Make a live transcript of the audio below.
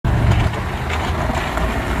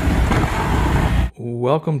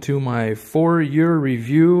Welcome to my 4-year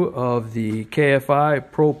review of the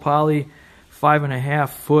KFI Pro Poly 5.5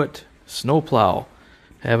 foot snowplow.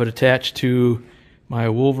 I have it attached to my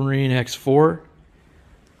Wolverine X4,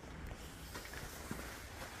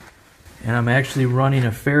 and I'm actually running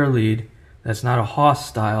a Fairlead that's not a Haas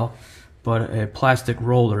style but a plastic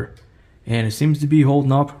roller, and it seems to be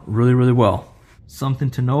holding up really well.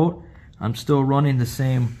 Something to note, I'm still running the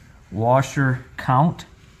same washer count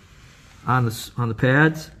on the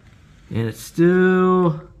pads, and it's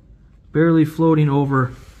still barely floating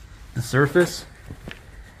over the surface.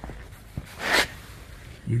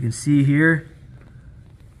 You can see here,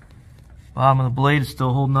 bottom of the blade is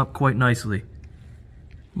still holding up quite nicely.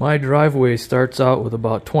 My driveway starts out with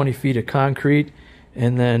about 20 feet of concrete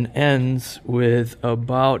and then ends with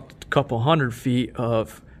about a couple hundred feet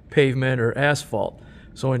of pavement or asphalt.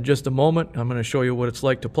 So in just a moment, I'm going to show you what it's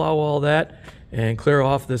like to plow all that and clear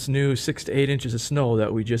off this new 6 to 8 inches of snow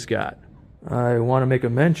that we just got. I want to make a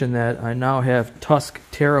mention that I now have Tusk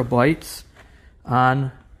Terrabites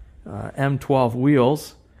on M12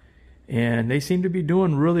 wheels, and they seem to be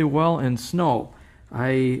doing really well in snow.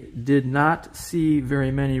 I did not see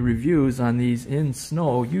very many reviews on these in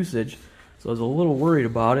snow usage, so I was a little worried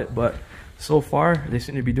about it, but so far they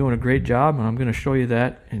seem to be doing a great job, and I'm going to show you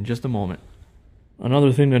that in just a moment.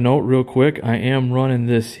 Another thing to note real quick, I am running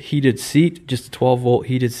this heated seat, just a 12 volt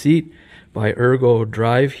heated seat by Ergo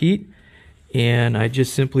Drive Heat, and I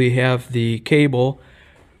just simply have the cable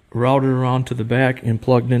routed around to the back and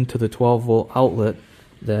plugged into the 12 volt outlet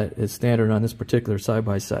that is standard on this particular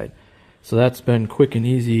side-by-side. So that's been quick and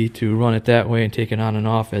easy to run it that way and take it on and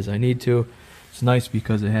off as I need to. It's nice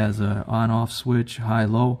because it has an on-off switch,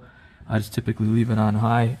 high-low. I just typically leave it on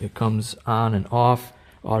high. It comes on and off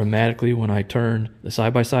automatically when I turn the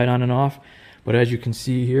side-by-side on and off. But as you can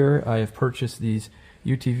see here, I have purchased these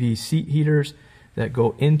UTV seat heaters that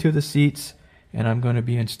go into the seats, and I'm going to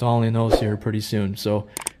be installing those here pretty soon. So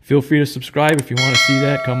feel free to subscribe if you want to see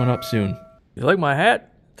that coming up soon. You like my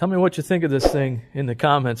hat? Tell me what you think of this thing in the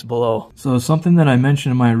comments below. So something that I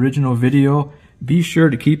mentioned in my original video, be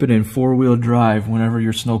sure to keep it in 4-wheel drive whenever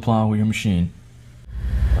you're snowplowing with your machine.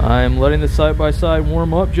 I'm letting the side-by-side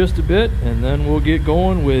warm up just a bit, and then we'll get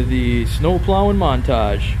going with the snow plowing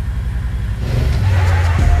montage.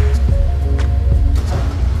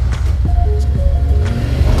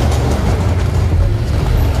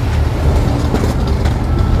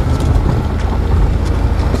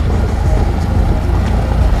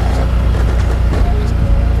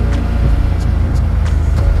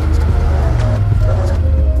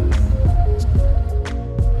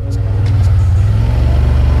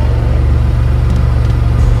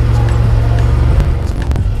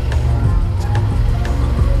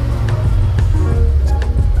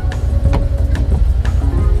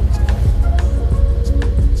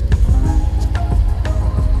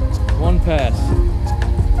 Pass.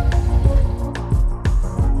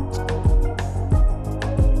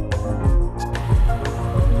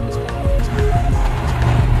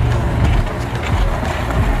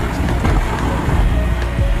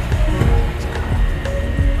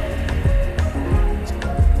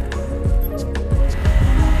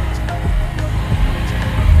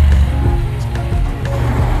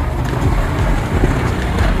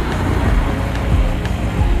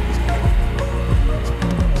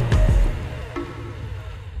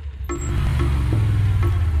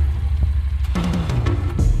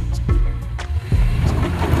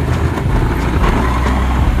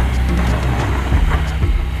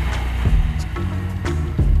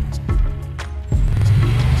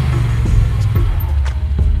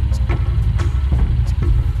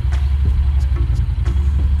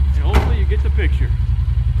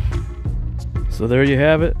 So there you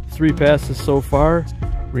have it, 3 passes so far.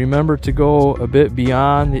 Remember to go a bit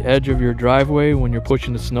beyond the edge of your driveway when you're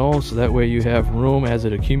pushing the snow, so that way you have room as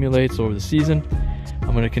it accumulates over the season.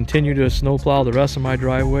 I'm going to continue to snowplow the rest of my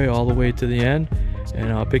driveway all the way to the end,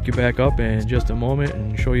 and I'll pick you back up in just a moment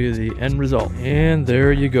and show you the end result. And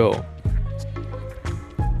there you go.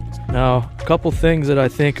 Now, a couple things that I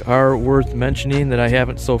think are worth mentioning that I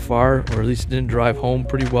haven't so far, or at least didn't drive home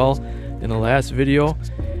pretty well in the last video,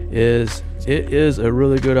 is it is a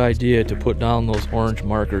really good idea to put down those orange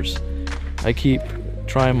markers. I keep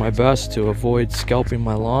trying my best to avoid scalping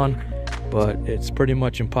my lawn, but it's pretty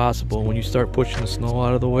much impossible. When you start pushing the snow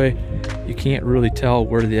out of the way, you can't really tell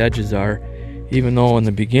where the edges are, even though in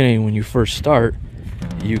the beginning when you first start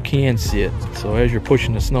you can see it. So as you're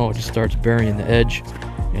pushing the snow, it just starts burying the edge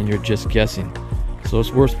and you're just guessing. So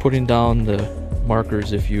it's worth putting down the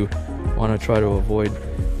markers if you want to try to avoid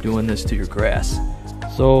doing this to your grass.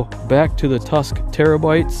 So back to the Tusk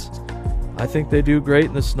Terrabites. I think they do great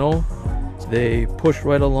in the snow. They push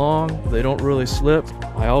right along, they don't really slip.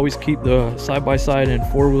 I always keep the side-by-side and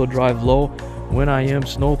four-wheel drive low when I am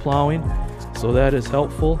snow plowing, so that is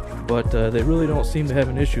helpful, but they really don't seem to have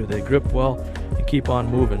an issue. They grip well and keep on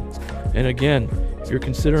moving. And again, if you're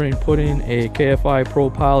considering putting a KFI Pro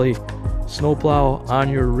Poly snowplow on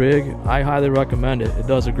your rig, I highly recommend it. It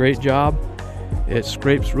does a great job. It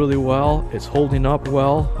scrapes really well. It's holding up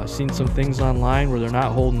well. I've seen some things online where they're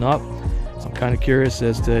not holding up. I'm kind of curious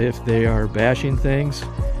as to if they are bashing things.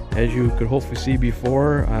 As you could hopefully see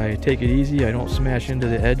before, I take it easy. I don't smash into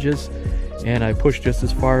the edges, and I push just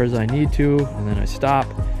as far as I need to, and then I stop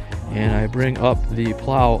and I bring up the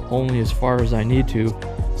plow only as far as I need to,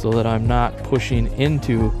 so that I'm not pushing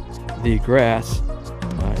into the grass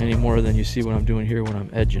any more than you see what I'm doing here when I'm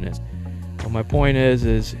edging it. But my point is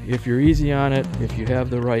if you're easy on it, if you have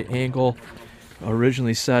the right angle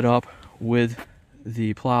originally set up with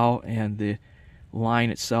the plow and the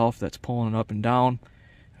line itself that's pulling it up and down,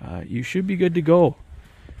 you should be good to go.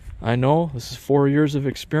 I know this is 4 years of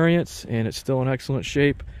experience and it's still in excellent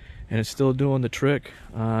shape, and it's still doing the trick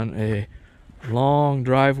on a long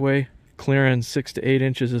driveway, clearing 6 to 8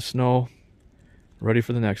 inches of snow, ready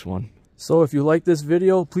for the next one. So if you like this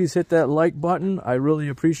video, please hit that like button. I really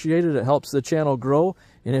appreciate it. It helps the channel grow.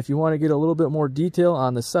 And if you want to get a little bit more detail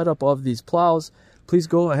on the setup of these plows, please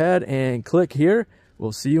go ahead and click here.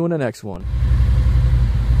 We'll see you in the next one.